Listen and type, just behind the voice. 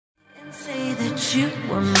that you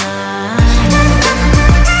were mine.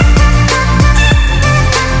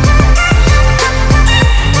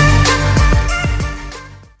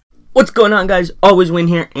 What's going on, guys? Always Win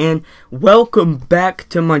here, and welcome back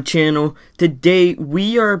to my channel. Today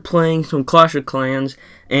we are playing some Clash of Clans,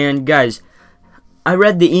 and guys, I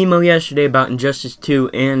read the email yesterday about Injustice 2,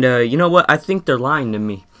 and you know what? I think they're lying to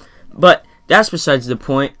me. But that's besides the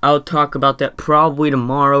point. I'll talk about that probably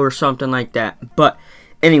tomorrow or something like that. But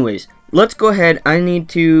anyways, let's go ahead. I need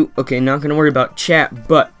to, okay, not gonna worry about chat,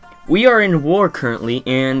 but we are in war currently,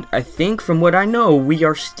 and I think from what I know, we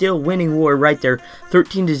are still winning war right there,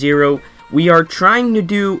 13-0. We are trying to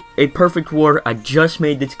do a perfect war. I just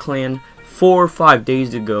made this clan 4 or 5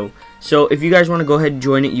 days ago. So if you guys want to go ahead and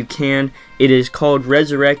join it, you can. It is called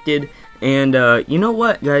Resurrected. And you know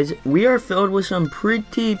what, guys? We are filled with some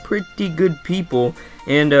pretty good people.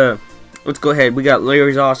 And let's go ahead. We got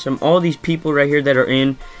Larry's Awesome. All these people right here that are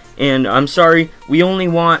in. And I'm sorry, we only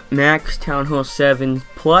want Max Town Hall 7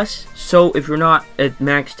 plus. So if you're not at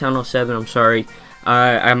Max Town Hall 7, I'm sorry.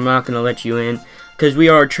 I'm not going to let you in. Because we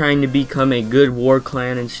are trying to become a good war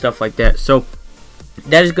clan and stuff like that. So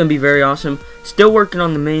that is going to be very awesome. Still working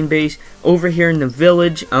on the main base. Over here in the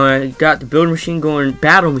village, I got the builder machine going.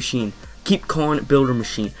 Battle machine. Keep calling it builder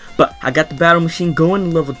machine. But I got the battle machine going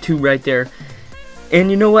to level 2 right there. And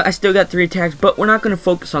you know what? I still got 3 attacks, but we're not going to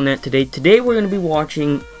focus on that today. Today we're going to be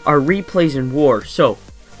watching our replays in war. So,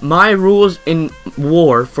 my rules in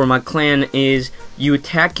war for my clan is you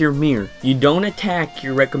attack your mirror. You don't attack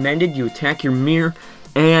your recommended, you attack your mirror,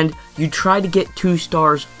 and you try to get 2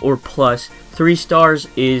 stars or plus. 3 stars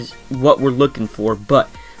is what we're looking for, but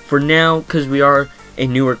for now, because we are a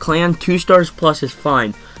newer clan, 2 stars plus is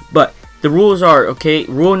fine. But the rules are, okay,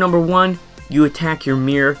 rule number 1, you attack your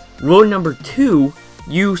mirror. Rule number 2,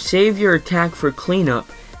 you save your attack for cleanup,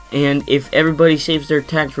 and if everybody saves their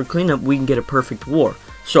attack for cleanup, we can get a perfect war.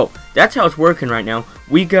 So that's how it's working right now.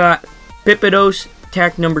 We got Pipidos,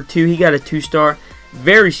 attack number 2, he got a 2-star,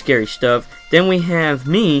 very scary stuff. Then we have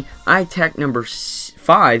me, I attack number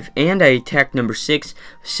 5, and I attack number 6.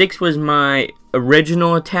 6 was my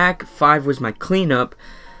original attack, 5 was my cleanup.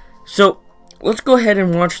 So let's go ahead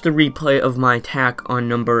and watch the replay of my attack on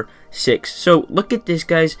number 6. So look at this,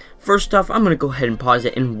 guys. First off, I'm going to go ahead and pause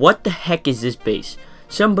it. And what the heck is this base?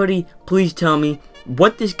 Somebody please tell me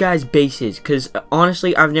what this guy's base is, because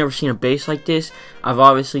honestly I've never seen a base like this. I've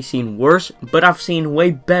obviously seen worse, but I've seen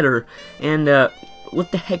way better. And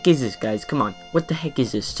what the heck is this, guys? Come on, what the heck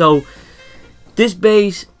is this? So this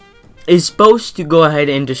base is supposed to go ahead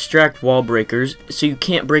and distract wall breakers, so you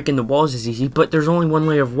can't break in the walls as easy, but there's only 1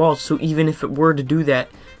 layer of walls, so even if it were to do that,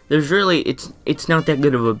 there's really, it's not that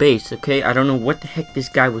good of a base, okay? I don't know what the heck this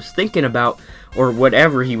guy was thinking about, or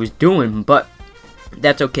whatever he was doing, but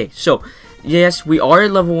that's okay. So, yes, we are a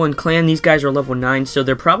level 1 clan. These guys are level 9, so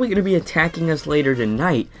they're probably going to be attacking us later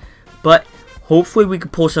tonight, but hopefully we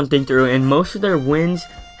could pull something through, and most of their wins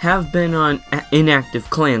have been on inactive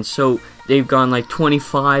clans, so they've gone like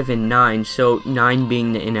 25 and 9, so 9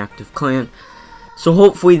 being the inactive clan. So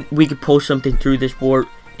hopefully we could pull something through this war,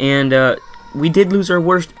 and we did lose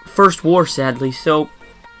our first war, sadly, so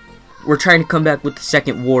we're trying to come back with the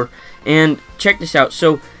second war. And check this out.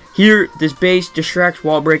 So here, this base distracts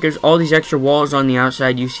wall breakers. All these extra walls on the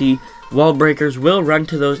outside, you see, wall breakers will run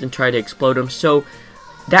to those and try to explode them. So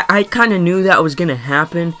that I kind of knew that was going to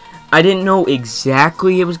happen. I didn't know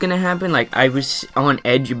exactly it was going to happen. Like, I was on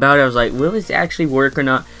edge about it. I was like, will this actually work or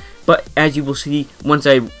not? But as you will see, once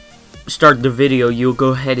I start the video, you'll go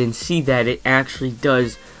ahead and see that it actually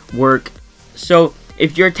does work. So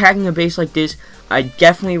if you're attacking a base like this, I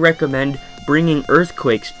definitely recommend bringing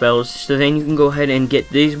earthquake spells, so then you can go ahead and get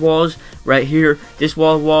these walls right here, this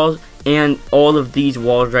walls, and all of these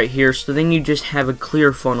walls right here, so then you just have a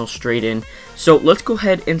clear funnel straight in. So let's go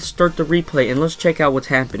ahead and start the replay, and let's check out what's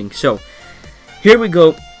happening. So here we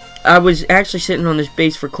go. I was actually sitting on this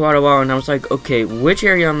base for quite a while, and I was like, okay, which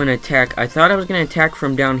area I'm going to attack? I thought I was going to attack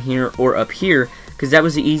from down here or up here, because that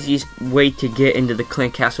was the easiest way to get into the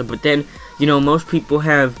clan castle. But then, you know, most people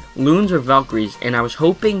have loons or Valkyries, and I was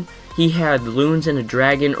hoping he had loons and a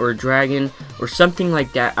dragon or something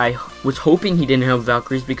like that. I was hoping he didn't have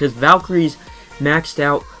Valkyries, because Valkyries maxed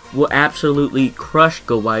out will absolutely crush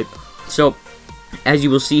Go Wipe. So as you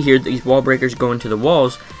will see here, these wall breakers go into the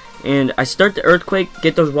walls, and I start the earthquake,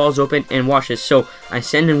 get those walls open, and watch this. So I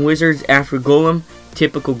send in wizards after Golem,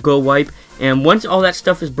 typical Go Wipe, and once all that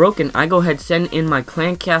stuff is broken, I go ahead and send in my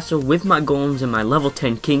clan castle with my golems and my level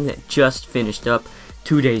 10 king that just finished up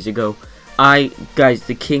 2 days ago. Guys,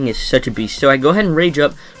 the king is such a beast. So I go ahead and rage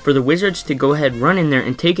up for the wizards to go ahead, run in there,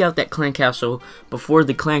 and take out that clan castle before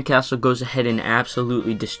the clan castle goes ahead and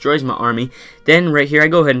absolutely destroys my army. Then right here, I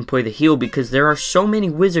go ahead and play the heal because there are so many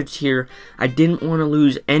wizards here. I didn't want to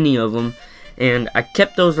lose any of them, and I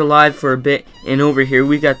kept those alive for a bit. And over here,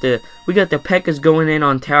 we got the P.E.K.K.A.s going in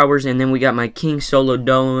on towers, and then we got my king solo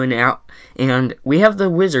doloing out. And we have the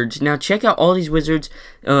wizards. Now check out all these wizards.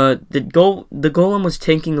 The golem was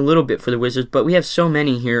tanking a little bit for the wizards, but we have so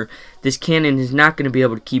many here. This cannon is not going to be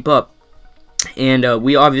able to keep up. And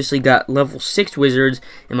we obviously got level 6 wizards.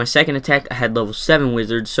 In my second attack, I had level 7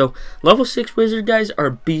 wizards. So level 6 wizard guys are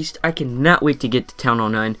beast. I cannot wait to get to Town Hall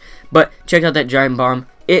 9. But check out that giant bomb.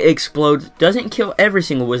 It explodes. Doesn't kill every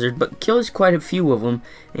single wizard, but kills quite a few of them.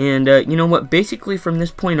 And you know what? Basically from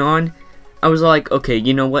this point on, I was like, okay,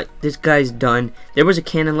 you know what? This guy's done. There was a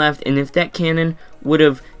cannon left, and if that cannon would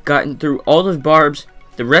have gotten through all those barbs,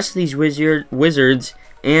 the rest of these wizards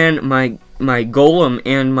and my golem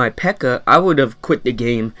and my P.E.K.K.A., I would have quit the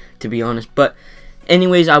game, to be honest. But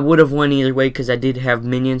anyways, I would have won either way because I did have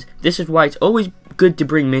minions. This is why it's always good to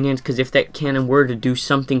bring minions, because if that cannon were to do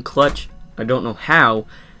something clutch, I don't know how,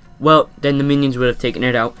 well, then the minions would have taken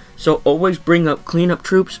it out. So always bring up cleanup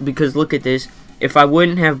troops, because look at this. If I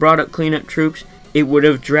wouldn't have brought up cleanup troops, it would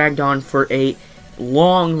have dragged on for a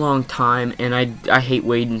long time, and I hate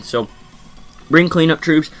waiting. So bring cleanup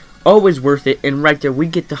troops, always worth it. And right there, we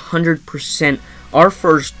get the 100%, our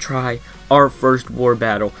first try, our first war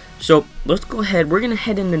battle. So let's go ahead. We're gonna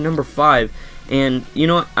head into number 5, and you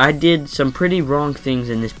know what? I did some pretty wrong things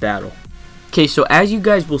in this battle. Okay, so as you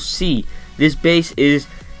guys will see, this base is,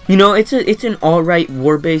 you know, it's an alright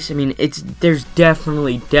war base. I mean, there's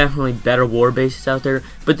definitely better war bases out there,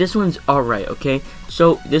 but this one's alright, okay?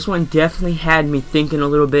 So this one definitely had me thinking a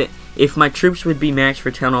little bit. If my troops would be maxed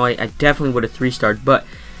for Town Hall 8, I definitely would have 3-starred. But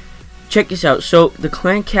check this out. So the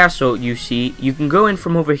clan castle, you see, you can go in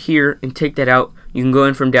from over here and take that out. You can go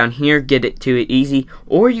in from down here, get it to it easy,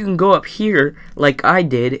 or you can go up here like I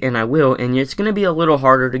did, and I will, and it's going to be a little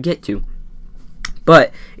harder to get to.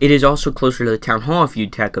 But it is also closer to the town hall if you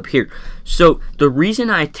attack up here. So the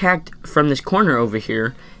reason I attacked from this corner over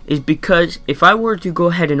here is because if I were to go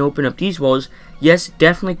ahead and open up these walls, yes,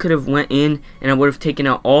 definitely could have went in and I would have taken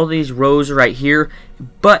out all these rows right here,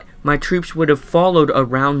 but my troops would have followed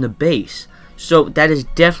around the base. So that is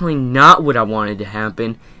definitely not what I wanted to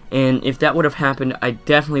happen. And if that would have happened, I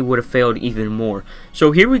definitely would have failed even more.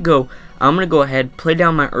 So here we go. I'm going to go ahead, play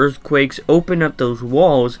down my earthquakes, open up those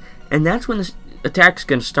walls, and that's when this attack's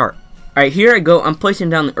going to start. Alright, here I go. I'm placing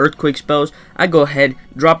down the earthquake spells. I go ahead,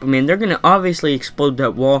 drop them in. They're going to obviously explode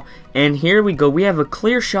that wall. And here we go. We have a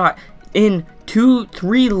clear shot in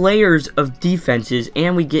 2-3 layers of defenses,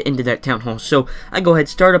 and we get into that town hall. So I go ahead,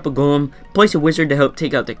 start up a golem, place a wizard to help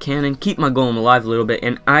take out the cannon, keep my golem alive a little bit,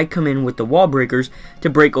 and I come in with the wall breakers to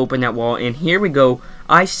break open that wall. And here we go.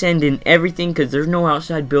 I send in everything because there's no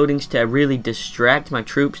outside buildings to really distract my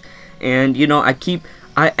troops. And you know,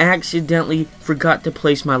 I accidentally forgot to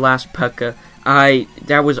place my last P.E.K.K.A.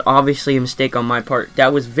 That was obviously a mistake on my part.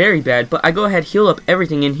 That was very bad, but I go ahead, heal up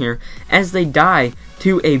everything in here as they die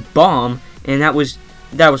to a bomb, and that was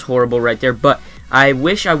horrible right there. But I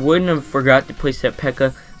wish I wouldn't have forgot to place that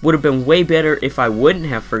P.E.K.K.A. Would have been way better if I wouldn't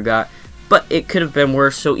have forgot, but it could have been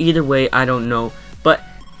worse. So either way, I don't know. But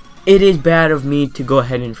it is bad of me to go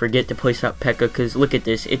ahead and forget to place out P.E.K.K.A. because look at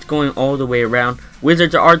this. It's going all the way around.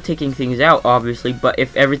 Wizards are taking things out, obviously, but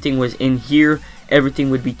if everything was in here,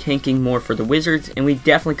 everything would be tanking more for the wizards, and we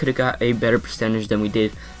definitely could have got a better percentage than we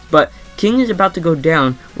did. But King is about to go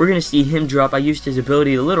down. We're going to see him drop. I used his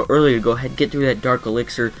ability a little earlier to go ahead and get through that dark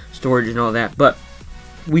elixir storage and all that, but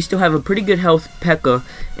we still have a pretty good health P.E.K.K.A.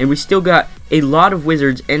 and we still got a lot of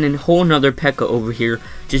wizards and a whole nother P.E.K.K.A. over here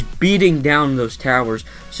just beating down those towers.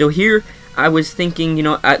 So here I was thinking, you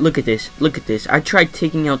know, look at this. I tried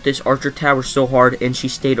taking out this archer tower so hard and she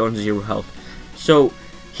stayed on 0 health. So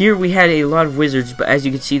here we had a lot of wizards, but as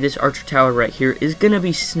you can see, this archer tower right here is going to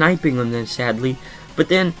be sniping them then, sadly. But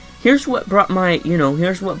then here's what brought my,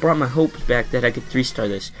 hopes back that I could 3-star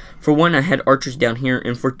this. For one, I had archers down here,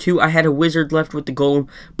 and for 2, I had a wizard left with the golem.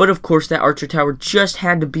 But of course, that archer tower just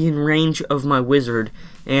had to be in range of my wizard,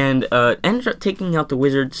 and ended up taking out the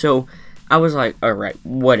wizard. So I was like, all right,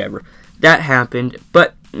 whatever. That happened.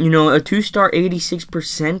 But you know, a 2-star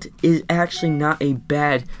 86% is actually not a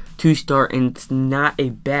bad 2-star, and it's not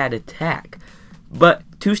a bad attack. But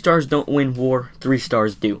 2 stars don't win war, 3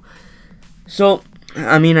 stars do. So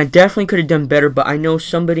I mean, I definitely could have done better, but I know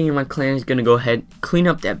somebody in my clan is going to go ahead, clean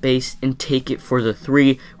up that base, and take it for the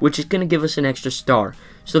 3, which is going to give us an extra star.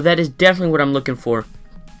 So that is definitely what I'm looking for.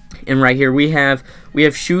 And right here we have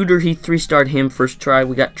Shooter. He 3-starred him first try.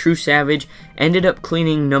 We got True Savage, ended up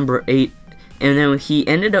cleaning number 8, and then he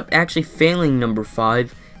ended up actually failing number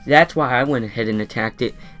 5. That's why I went ahead and attacked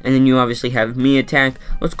it. And then you obviously have me attack.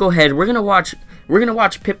 Let's go ahead. We're gonna watch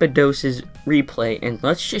Pippadose's replay, and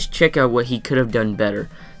let's just check out what he could have done better.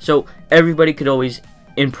 So everybody could always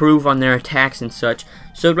improve on their attacks and such.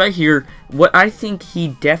 So right here, what I think he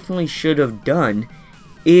definitely should have done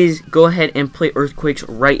is go ahead and play Earthquakes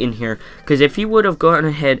right in here. Because if he would have gone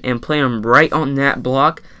ahead and played them right on that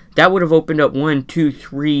block, that would have opened up 1, 2,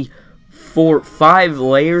 3, 4, 5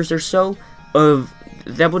 layers or so of,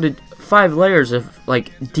 that would have 5 layers of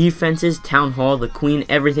like defenses, Town Hall, the Queen,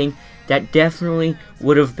 everything. That definitely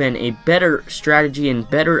would have been a better strategy and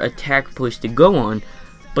better attack place to go on.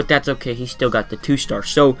 But that's okay, he still got the 2-star.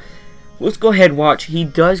 So let's go ahead and watch. He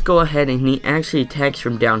does go ahead and he actually attacks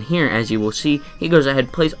from down here, as you will see. He goes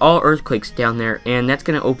ahead, plays all Earthquakes down there, and that's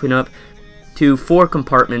going to open up to 4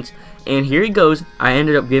 compartments. And here he goes. I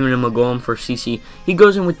ended up giving him a golem for CC. He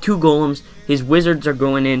goes in with 2 golems. His wizards are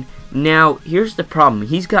going in. Now, here's the problem.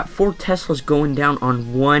 He's got 4 Teslas going down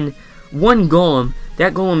on one golem.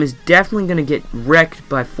 That golem is definitely going to get wrecked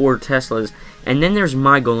by 4 Teslas. And then there's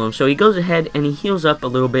my golem. So he goes ahead and he heals up a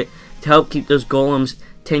little bit to help keep those golems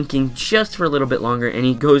tanking just for a little bit longer. And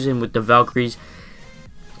he goes in with the Valkyries.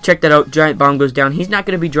 Check that out. Giant Bomb goes down. He's not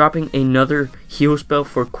going to be dropping another heal spell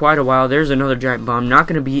for quite a while. There's another Giant Bomb. Not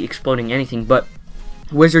going to be exploding anything, but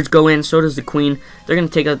wizards go in. So does the Queen. They're going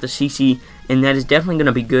to take out the CC, and that is definitely going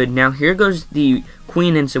to be good. Now, here goes the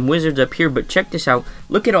Queen and some wizards up here, but check this out.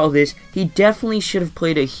 Look at all this. He definitely should have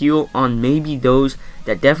played a heal on maybe those.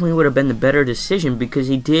 That definitely would have been the better decision, because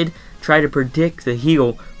he did try to predict the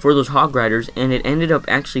heal for those Hog Riders, and it ended up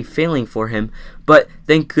actually failing for him. But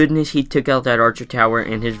thank goodness he took out that Archer Tower,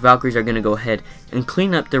 and his Valkyries are going to go ahead and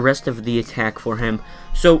clean up the rest of the attack for him.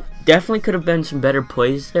 So definitely could have been some better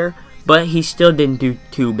plays there, but he still didn't do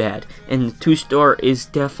too bad. And the 2-star is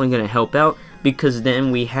definitely going to help out, because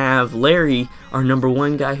then we have Larry, our number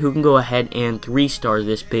 1 guy, who can go ahead and 3-star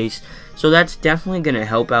this base. So that's definitely going to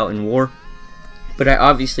help out in war. But I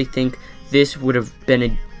obviously think this would have been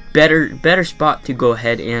a better spot to go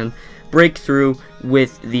ahead and break through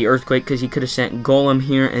with the Earthquake, because he could have sent Golem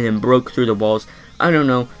here and then broke through the walls. I don't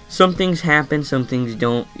know. Some things happen, some things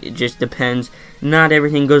don't. It just depends. Not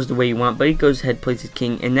everything goes the way you want, but he goes ahead, plays his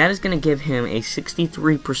King, and that is going to give him a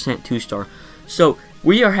 63% 2-star. So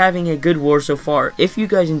we are having a good war so far. If you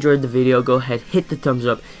guys enjoyed the video, go ahead, hit the thumbs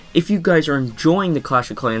up. If you guys are enjoying the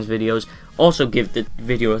Clash of Clans videos, also give the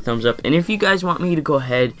video a thumbs up. And if you guys want me to go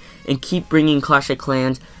ahead and keep bringing Clash of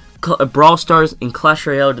Clans, Brawl Stars, and Clash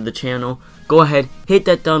Royale to the channel, go ahead, hit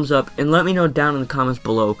that thumbs up, and let me know down in the comments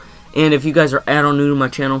below. And if you guys are add-on new to my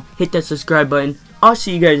channel, hit that subscribe button. I'll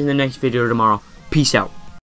see you guys in the next video tomorrow. Peace out.